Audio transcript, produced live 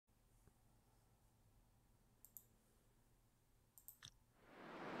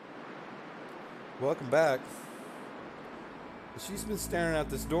Welcome back. She's been staring at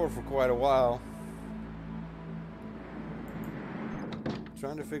this door for quite a while,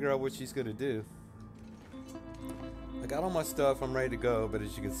 trying to figure out what she's going to do. I got all my stuff, I'm ready to go, but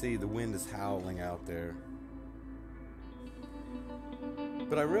as you can see, the wind is howling out there.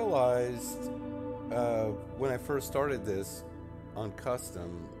 But I realized when I first started this on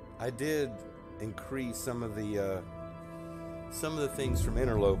custom, I did increase some of the things from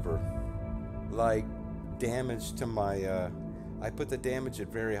Interloper, like damage to my. I put the damage at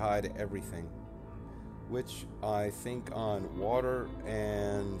very high to everything, which I think on water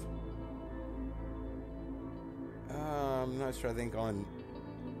and I'm not sure. I think on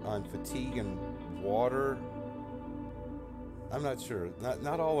fatigue and water. I'm not sure.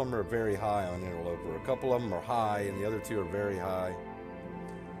 Not all of them are very high on Interloper. A couple of them are high, and the other two are very high.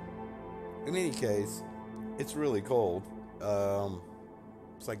 In any case, it's really cold.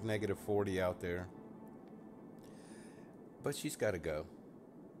 It's like negative 40 out there. But she's got to go.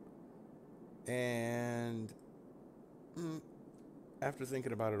 And after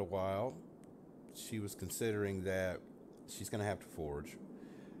thinking about it a while, she was considering that she's going to have to forge.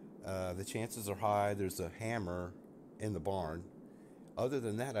 The chances are high there's a hammer in the barn. Other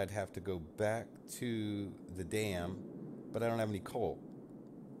than that, I'd have to go back to the dam, but I don't have any coal.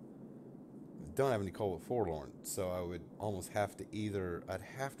 Don't have any coal at Forlorn, so I would almost have to I'd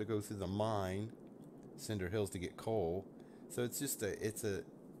have to go through the mine, Cinder Hills, to get coal. So it's just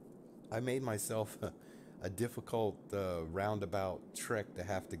I made myself a difficult roundabout trek to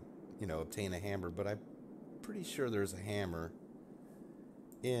have to, obtain a hammer, but I'm pretty sure there's a hammer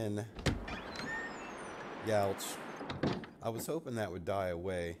in Yalch. I was hoping that would die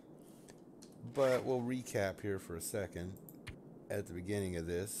away, but we'll recap here for a second. At the beginning of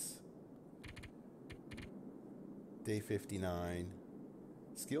this, day 59,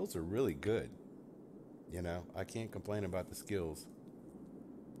 skills are really good. I can't complain about the skills.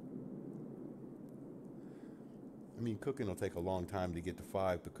 I mean, cooking will take a long time to get to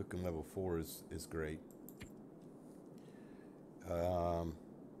 5, but cooking level 4 is great.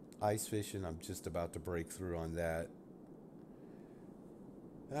 Ice fishing, I'm just about to break through on that.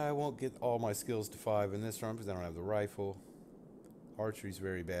 I won't get all my skills to 5 in this run because I don't have the rifle. Archery's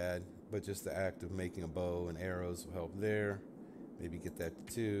very bad, but just the act of making a bow and arrows will help there. Maybe get that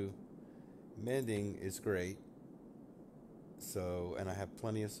to 2. Mending is great. So, and I have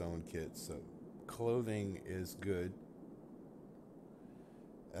plenty of sewing kits, so clothing is good.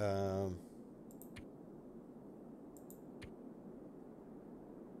 Where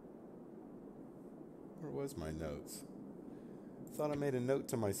was my notes? Thought I made a note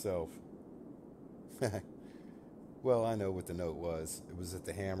to myself. Well, I know what the note was. It was that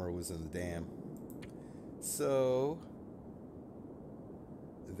the hammer was in the dam. So,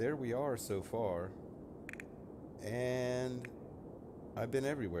 there we are so far. And I've been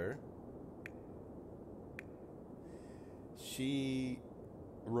everywhere. She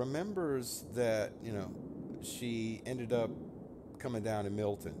remembers that, she ended up coming down to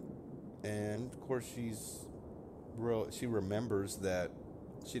Milton. And of course she remembers that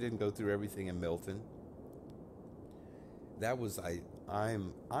she didn't go through everything in Milton. That was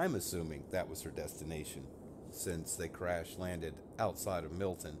I'm assuming that was her destination, since they crash landed outside of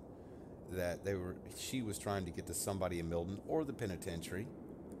Milton. That she was trying to get to somebody in Milton or the penitentiary.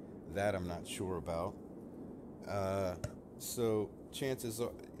 That I'm not sure about. So chances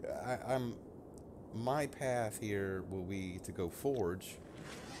are, my path here will be to go forge,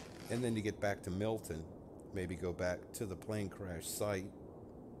 and then to get back to Milton. Maybe go back to the plane crash site.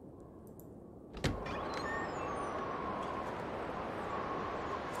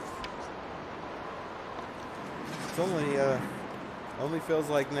 It's only feels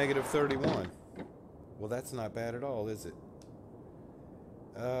like negative 31. Well, that's not bad at all, is it?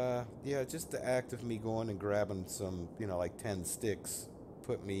 Yeah, just the act of me going and grabbing some, like 10 sticks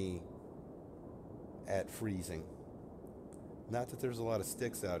put me at freezing. Not that there's a lot of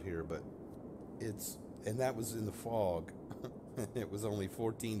sticks out here, but and that was in the fog. It was only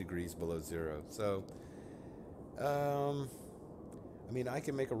 14 degrees below zero. So, I mean, I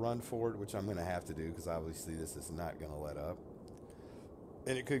can make a run for it, which I'm going to have to do because obviously this is not going to let up.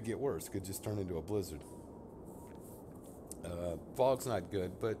 And it could get worse. It could just turn into a blizzard. Fog's not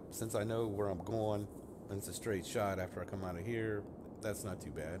good, but since I know where I'm going and it's a straight shot after I come out of here, that's not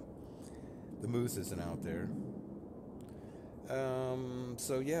too bad. The moose isn't out there.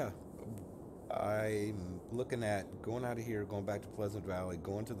 So yeah, I'm looking at going out of here, going back to Pleasant Valley,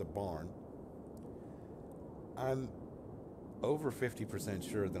 going to the barn. I'm over 50%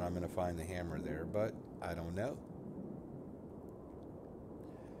 sure that I'm going to find the hammer there, but I don't know.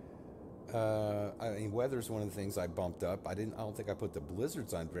 I mean, weather's one of the things I bumped up. I don't think I put the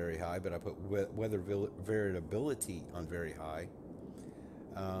blizzards on very high, but I put weather variability on very high.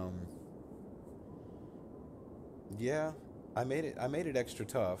 Um, yeah, I made it extra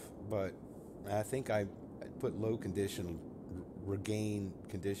tough, but I think I put low condition, regain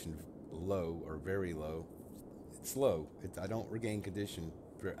condition low or very low. It's low. I don't regain condition.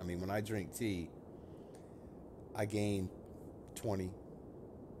 I mean, when I drink tea, I gain 20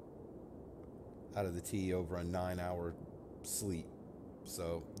 out of the tea over a 9 hour sleep.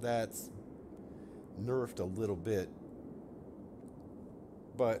 So that's nerfed a little bit,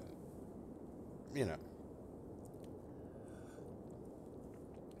 but you know.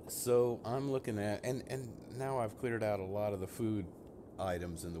 So I'm looking at, and now I've cleared out a lot of the food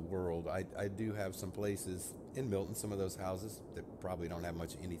items in the world. I do have some places in Milton, some of those houses that probably don't have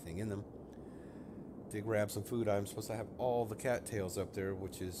much anything in them, to grab some food items. Plus, I have all the cattails up there,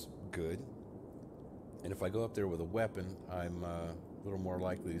 which is good. And if I go up there with a weapon, I'm a little more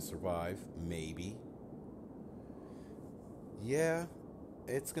likely to survive, maybe. Yeah,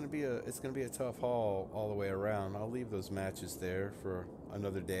 it's gonna be a tough haul all the way around. I'll leave those matches there for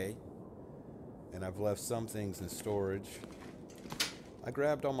another day, and I've left some things in storage. I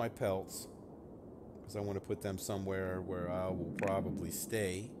grabbed all my pelts because I want to put them somewhere where I will probably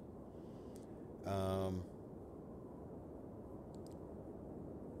stay. Um,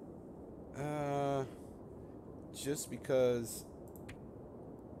 uh, just because.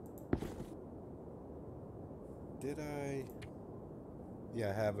 Did I? Yeah,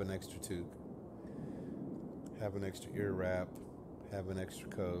 I have an extra toque, have an extra ear wrap, have an extra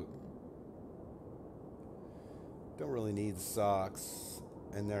coat. Don't really need the socks,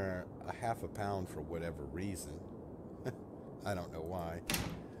 and they're a half a pound for whatever reason. I don't know why.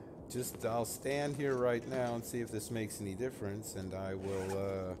 Just I'll stand here right now and see if this makes any difference, and I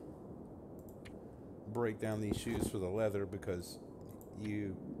will break down these shoes for the leather because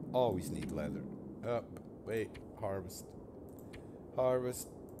you always need leather. Up, wait, harvest. Harvest.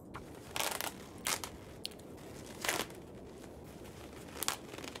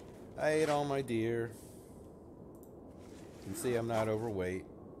 I ate all my deer. You can see I'm not overweight.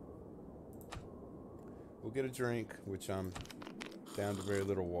 We'll get a drink, which I'm down to very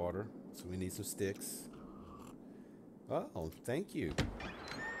little water, so we need some sticks. Oh, thank you.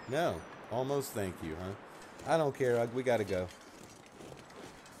 No, almost thank you, huh? I don't care. We gotta go.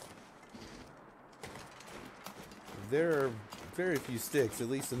 There are very few sticks, at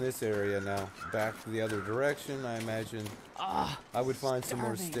least in this area now. Back to the other direction, I imagine I would find some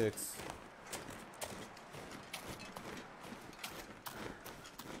more sticks.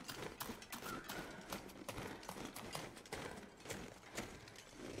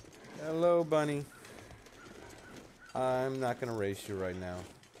 Hello, bunny. I'm not going to race you right now.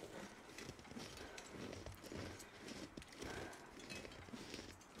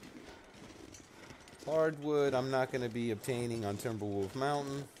 Hardwood, I'm not going to be obtaining on Timberwolf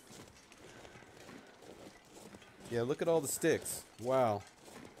Mountain. Yeah, look at all the sticks. Wow.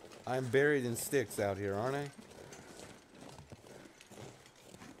 I'm buried in sticks out here, aren't I?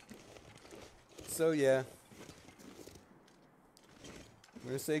 So, yeah. I'm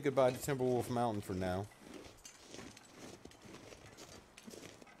going to say goodbye to Timberwolf Mountain for now.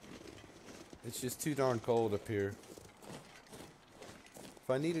 It's just too darn cold up here. If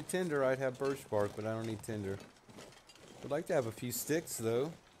I needed tinder, I'd have birch bark, but I don't need tinder. I'd like to have a few sticks,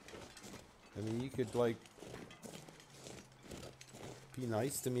 though. I mean, you could, like, be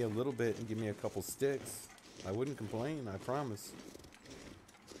nice to me a little bit and give me a couple sticks. I wouldn't complain, I promise.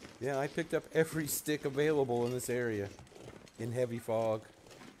 Yeah, I picked up every stick available in this area in heavy fog.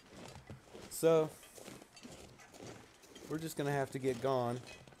 So, we're just gonna have to get gone.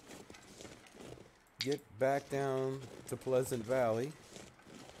 Get back down to Pleasant Valley,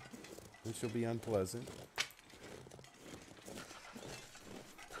 which will be unpleasant.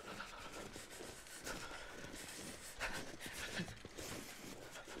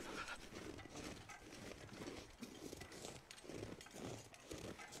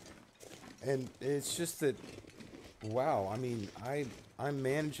 And it's just that, wow, I mean, I'm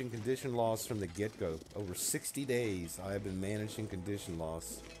managing condition loss from the get-go. Over 60 days, I have been managing condition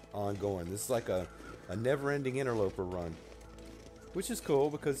loss ongoing. This is like a never-ending interloper run, which is cool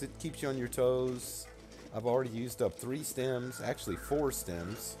because it keeps you on your toes. I've already used up 3 stems, actually 4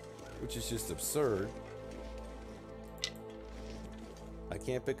 stems, which is just absurd. I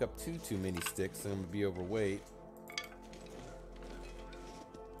can't pick up too many sticks and I'm gonna be overweight.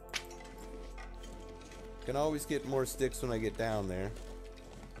 Can always get more sticks when I get down there.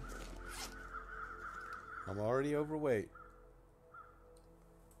 I'm already overweight.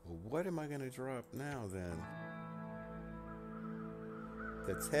 Well, what am I going to drop now then?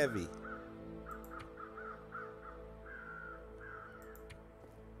 That's heavy.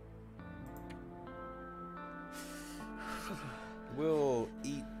 We'll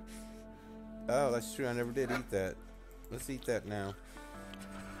eat. Oh, that's true. I never did eat that. Let's eat that now.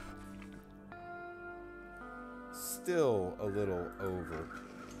 Still a little over.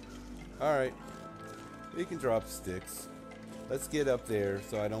 Alright. We can drop sticks. Let's get up there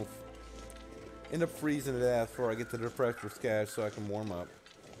so I don't end up freezing to death before I get to the pressure cache so I can warm up.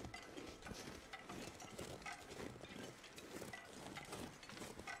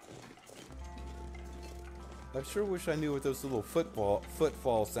 I sure wish I knew what those little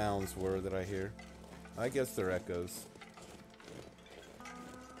footfall sounds were that I hear. I guess they're echoes.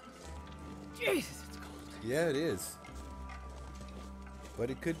 Jesus, it's cold. Yeah, it is. But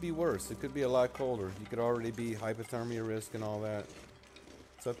it could be worse. It could be a lot colder. You could already be hypothermia risk and all that.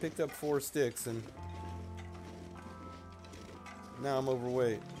 So I picked up 4 sticks and now I'm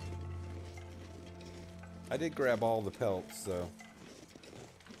overweight. I did grab all the pelts, so.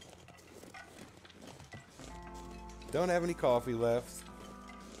 Don't have any coffee left.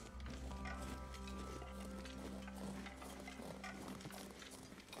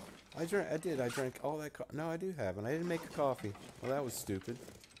 I drank all that no, I do have, and I didn't make a coffee. Well, that was stupid.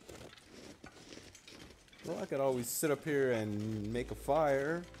 Well, I could always sit up here and make a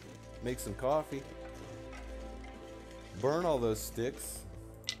fire, make some coffee, burn all those sticks,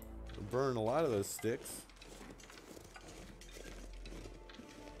 burn a lot of those sticks.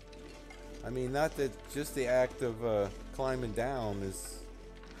 I mean, not that just the act of climbing down is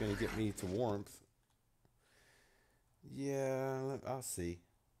going to get me to warmth. Yeah, I'll see.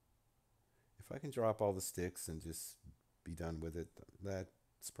 If I can drop all the sticks and just be done with it,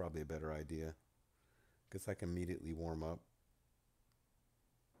 that's probably a better idea. Because I can immediately warm up.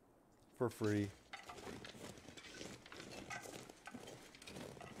 For free.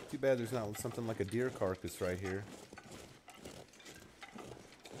 Too bad there's not something like a deer carcass right here.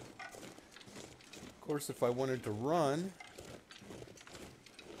 Of course, if I wanted to run,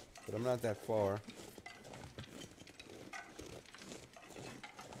 but I'm not that far.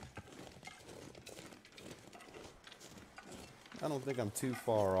 I don't think I'm too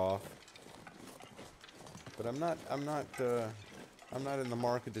far off, but I'm not in the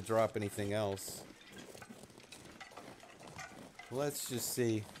market to drop anything else. Let's just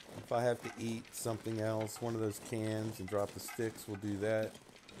see if I have to eat something else, one of those cans, and drop the sticks. We'll do that.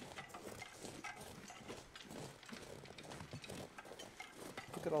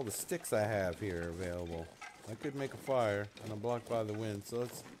 Look at all the sticks I have here available. I could make a fire, and I'm blocked by the wind. So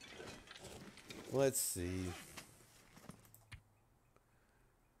let's see.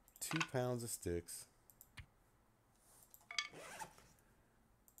 2 pounds of sticks.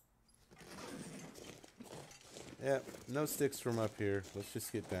 Yep, no sticks from up here. Let's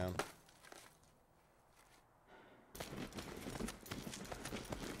just get down.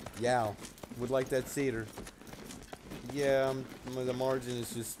 Yow. Would like that cedar. Yeah, the margin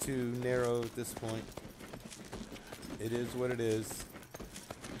is just too narrow at this point. It is what it is.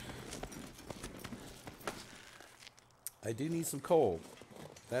 I do need some coal.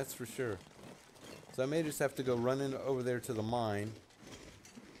 That's for sure. So I may just have to go running over there to the mine.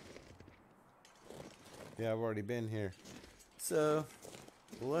 Yeah, I've already been here. So,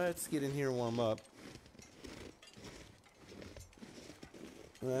 let's get in here and warm up.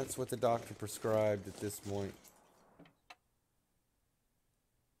 That's what the doctor prescribed at this point.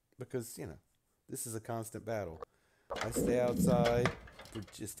 Because, you know, this is a constant battle. I stay outside for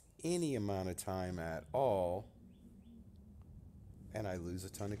just any amount of time at all, and I lose a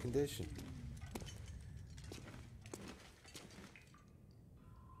ton of condition.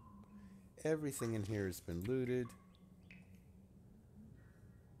 Everything in here has been looted.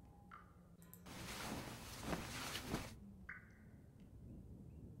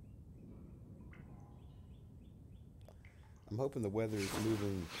 I'm hoping the weather is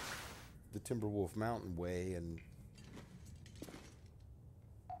moving the Timberwolf Mountain way and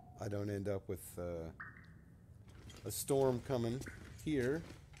I don't end up with a storm coming here.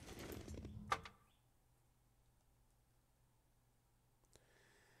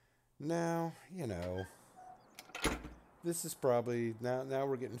 Now, you know, this is probably, now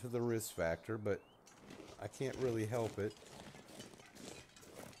we're getting to the risk factor, but I can't really help it.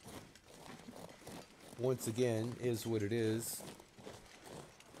 Once again, is what it is.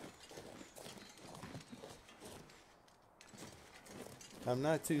 I'm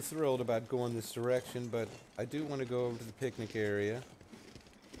not too thrilled about going this direction, but I do want to go over to the picnic area.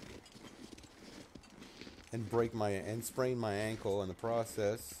 and sprain my ankle in the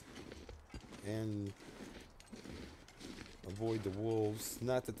process, and avoid the wolves.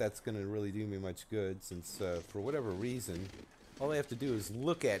 Not that that's going to really do me much good, since for whatever reason, all they have to do is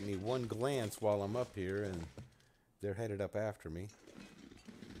look at me one glance while I'm up here, and they're headed up after me.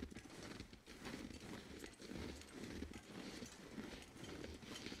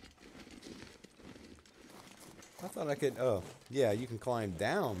 I thought I could, oh, yeah, you can climb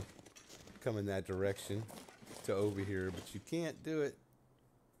down, come in that direction to over here, but you can't do it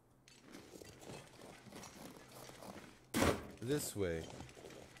this way.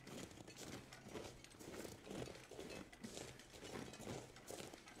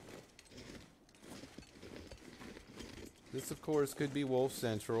 This, of course, could be Wolf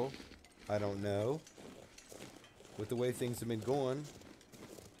Central. I don't know. With the way things have been going,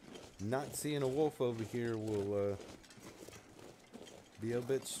 not seeing a wolf over here will be a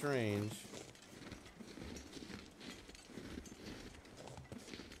bit strange.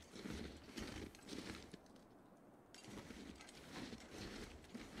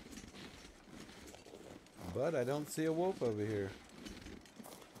 But I don't see a wolf over here.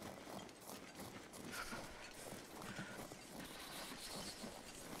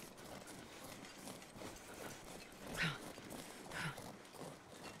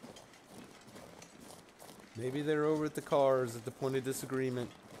 Maybe they're over at the cars at the point of disagreement.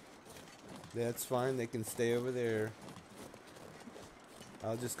 That's fine, they can stay over there.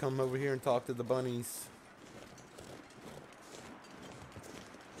 I'll just come over here and talk to the bunnies.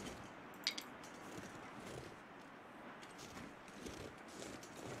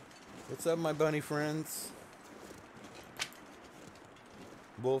 What's up, my bunny friends?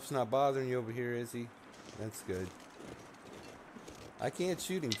 Wolf's not bothering you over here, is he? That's good. I can't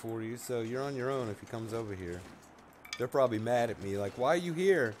shoot him for you, so you're on your own if he comes over here. They're probably mad at me, like, why are you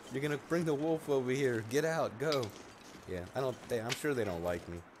here? You're gonna bring the wolf over here. Get out, go. Yeah, I'm sure they don't like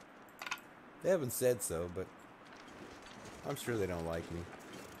me. They haven't said so, but I'm sure they don't like me.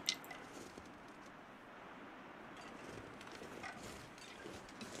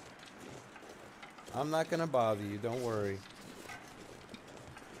 I'm not gonna bother you, don't worry.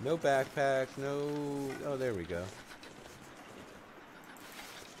 No backpack, no... Oh, there we go.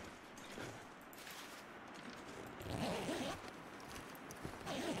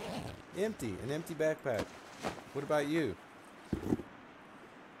 Empty, an empty backpack. What about you?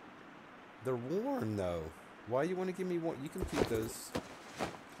 They're worn, though. Why you want to give me one? You can keep those.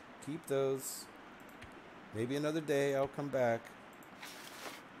 Keep those. Maybe another day I'll come back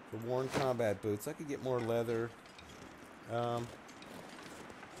for worn combat boots. I could get more leather. Can't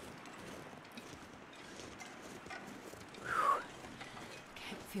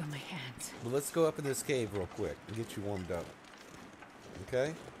feel my hands. Well, let's go up in this cave real quick and get you warmed up.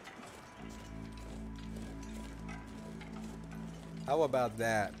 Okay? How about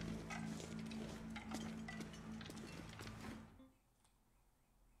that?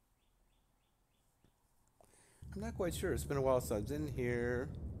 I'm not quite sure. It's been a while since I've been here.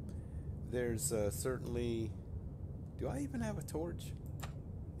 There's certainly... Do I even have a torch?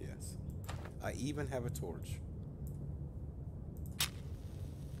 Yes. I even have a torch.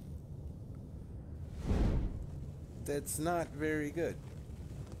 That's not very good.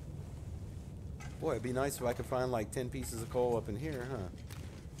 Boy, it'd be nice if I could find like 10 pieces of coal up in here, huh?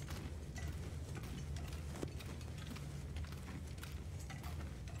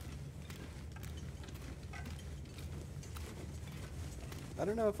 I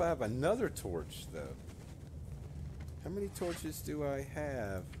don't know if I have another torch, though. How many torches do I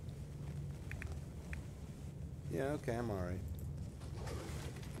have? Yeah, okay, I'm alright.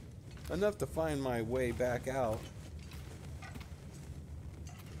 Enough to find my way back out.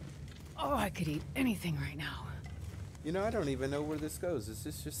 Oh, I could eat anything right now. You know, I don't even know where this goes. Is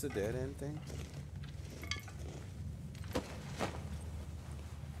this just a dead-end thing?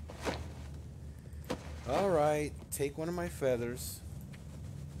 Alright, take one of my feathers.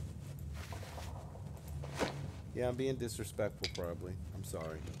 Yeah, I'm being disrespectful, probably. I'm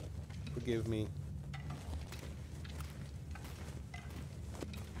sorry. Forgive me.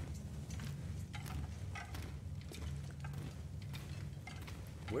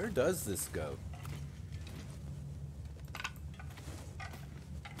 Where does this go?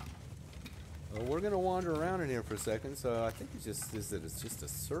 Well, we're gonna wander around in here for a second, so I think it's just it's just a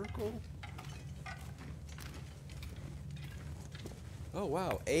circle. Oh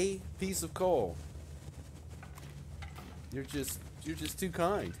wow, a piece of coal. You're just too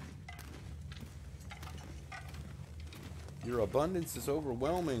kind. Your abundance is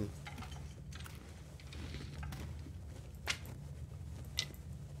overwhelming.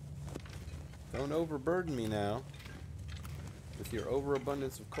 Don't overburden me now with your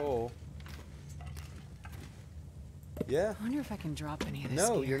overabundance of coal. Yeah? I wonder if I can drop any of this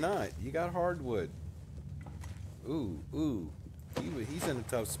No, gear. you're not. You got hardwood. Ooh. He's in a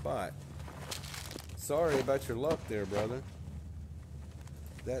tough spot. Sorry about your luck there, brother.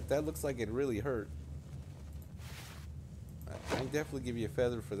 That looks like it really hurt. I can definitely give you a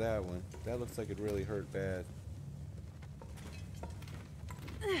feather for that one. That looks like it really hurt bad.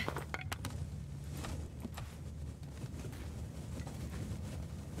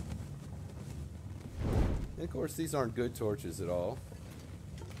 And of course, these aren't good torches at all.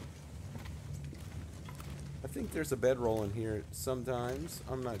 I think there's a bedroll in here sometimes.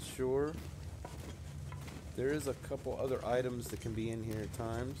 I'm not sure. There is a couple other items that can be in here at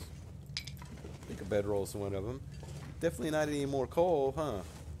times. I think a bedroll is one of them. Definitely not any more coal, huh?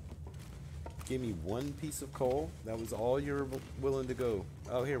 Give me one piece of coal. That was all you're willing to go.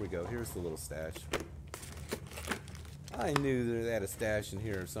 Oh, here we go. Here's the little stash. I knew they had a stash in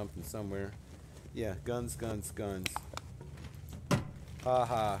here or something somewhere. Yeah, guns.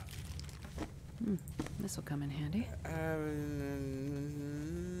 Haha. This will come in handy.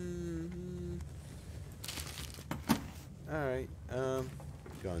 Alright,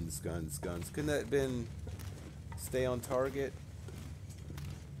 guns. Couldn't that have been stay on target?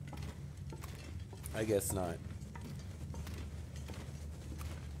 I guess not.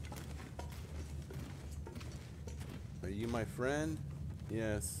 Are you my friend?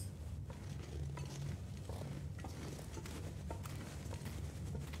 Yes.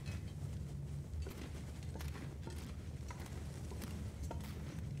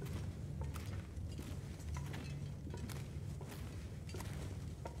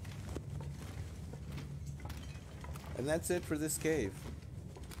 And that's it for this cave.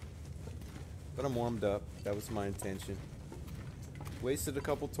 But I'm warmed up. That was my intention. Wasted a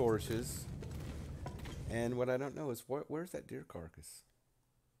couple torches. And what I don't know is where's that deer carcass?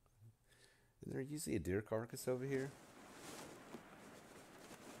 Isn't there usually a deer carcass over here?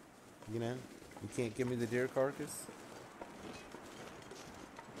 You know? You can't give me the deer carcass?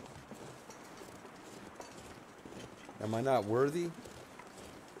 Am I not worthy?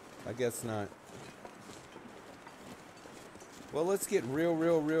 I guess not. Well, let's get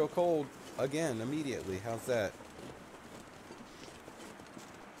real cold again immediately. How's that?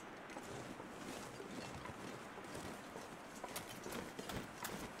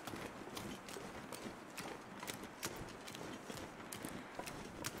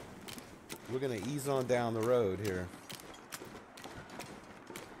 We're gonna ease on down the road here.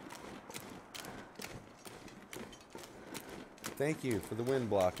 Thank you for the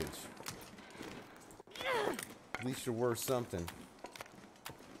wind blockage. At least you're worth something.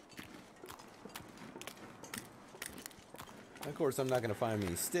 Of course, I'm not going to find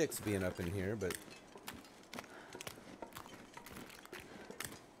many sticks being up in here, but...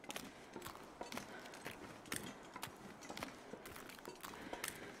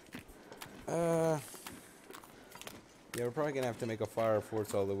 Yeah, we're probably going to have to make a fire for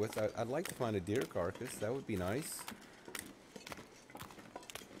us all the way. I'd like to find a deer carcass. That would be nice.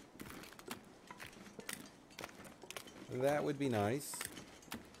 That would be nice.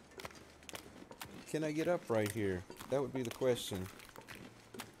 Can I get up right here? That would be the question.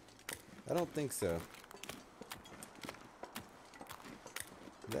 I don't think so.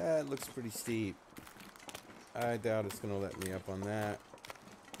 That looks pretty steep. I doubt it's going to let me up on that.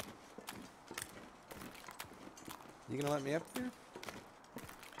 You going to let me up there?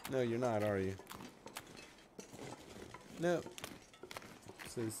 No, you're not, are you? No.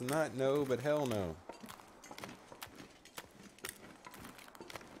 So it's not no, but hell no.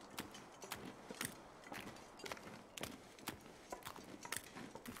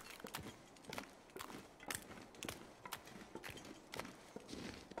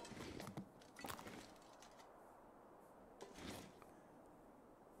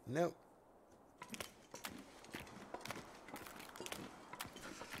 Nope.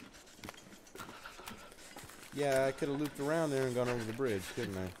 Yeah, I could have looped around there and gone over the bridge,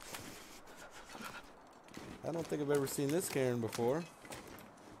 couldn't I? I don't think I've ever seen this cairn before.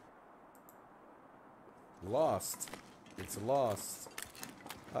 Lost. It's lost.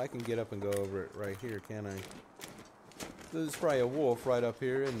 I can get up and go over it right here, can't I? There's probably a wolf right up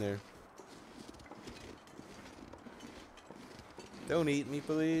here in there. Don't eat me,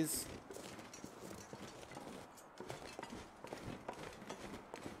 please.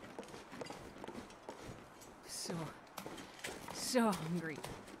 So hungry.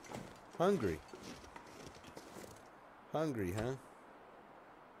 Hungry? Hungry, huh?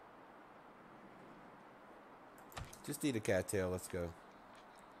 Just eat a cattail, let's go.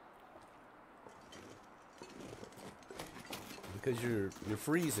 because you're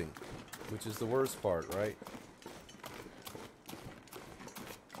freezing, which is the worst part, right?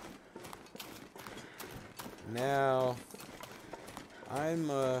 Now, I'm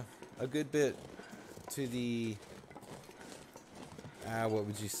a good bit to the, what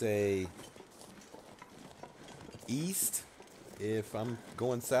would you say, east, if I'm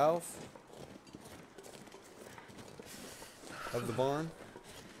going south of the barn.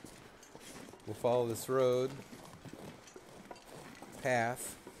 We'll follow this road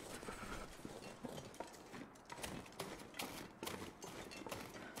path.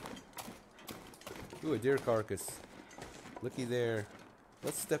 Ooh, a deer carcass. Looky there.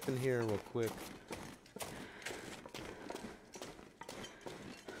 Let's step in here real quick.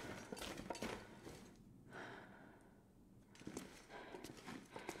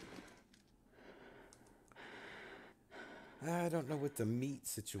 I don't know what the meat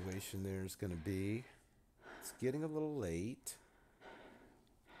situation there is going to be. It's getting a little late.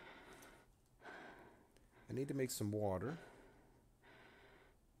 I need to make some water.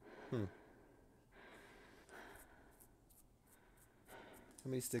 How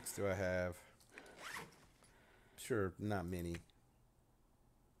many sticks do I have? Sure, not many.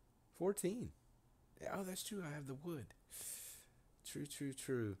 14. Oh, that's true. I have the wood. True, true,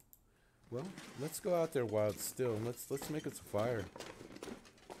 true. Well, let's go out there while it's still, and let's make us a fire.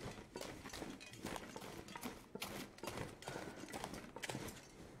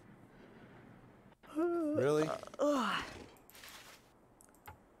 Really?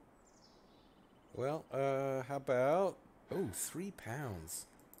 Well, how about... Oh, 3 pounds.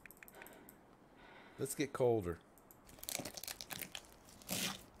 Let's get colder.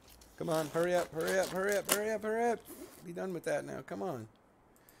 Come on, hurry up, hurry up, hurry up, hurry up, hurry up. Be done with that now, come on.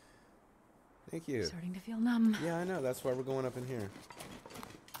 Thank you. Starting to feel numb. Yeah, I know, that's why we're going up in here.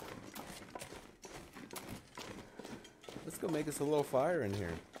 Let's go make us a little fire in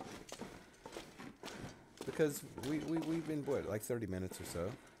here. Because we've been, what, like 30 minutes or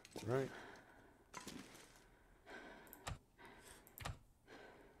so, right?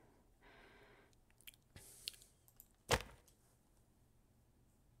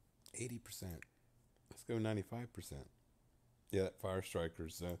 Let's go 95%. Yeah, that fire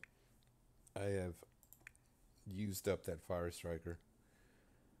striker's, I have used up that fire striker.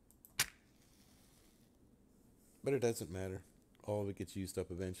 But it doesn't matter. All of it gets used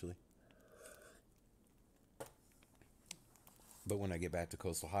up eventually. But when I get back to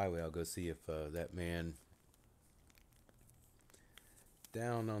Coastal Highway, I'll go see if that man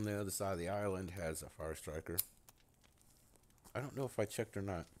down on the other side of the island has a fire striker. I don't know if I checked or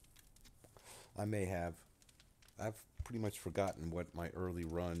not. I may have. I've pretty much forgotten what my early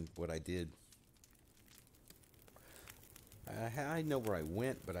run, what I did. I know where I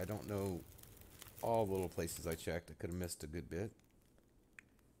went, but I don't know all the little places I checked. I could have missed a good bit.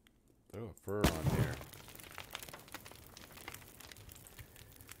 Throw a fur on there.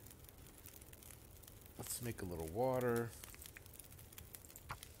 Let's make a little water.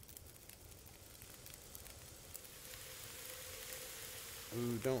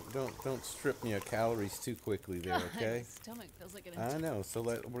 Ooh, don't strip me of calories too quickly there, okay? My stomach feels like an I know. So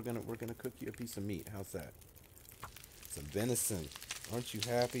we're gonna cook you a piece of meat. How's that? Some venison. Aren't you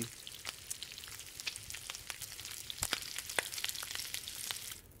happy?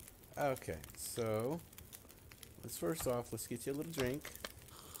 Okay, so first off, let's get you a little drink.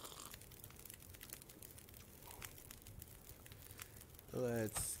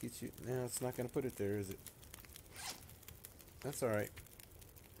 Let's get you. No, it's not gonna put it there, is it? That's all right.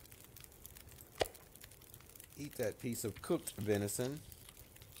 Eat that piece of cooked venison.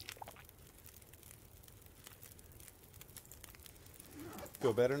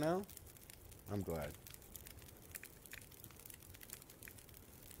 Feel better now? I'm glad.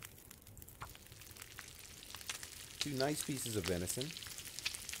 Two nice pieces of venison.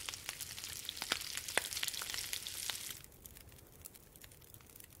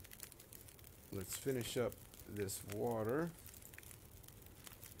 Let's finish up this water.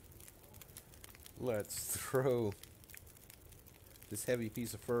 Let's throw this heavy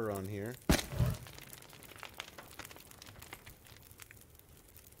piece of fur on here.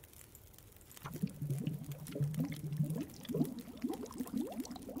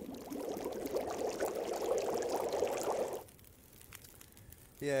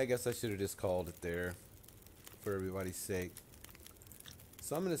 Yeah, I guess I should have just called it there for everybody's sake.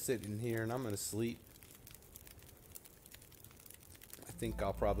 So I'm going to sit in here and I'm going to sleep. I think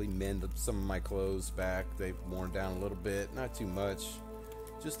I'll probably mend some of my clothes back. They've worn down a little bit, not too much.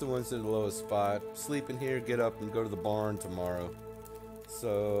 Just the ones at the lowest spot. Sleep in here, get up and go to the barn tomorrow.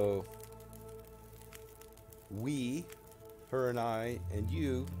 So we her and I and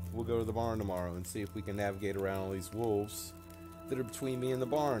you will go to the barn tomorrow and see if we can navigate around all these wolves that are between me and the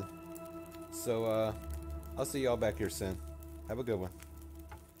barn. So, I'll see y'all back here soon. Have a good one.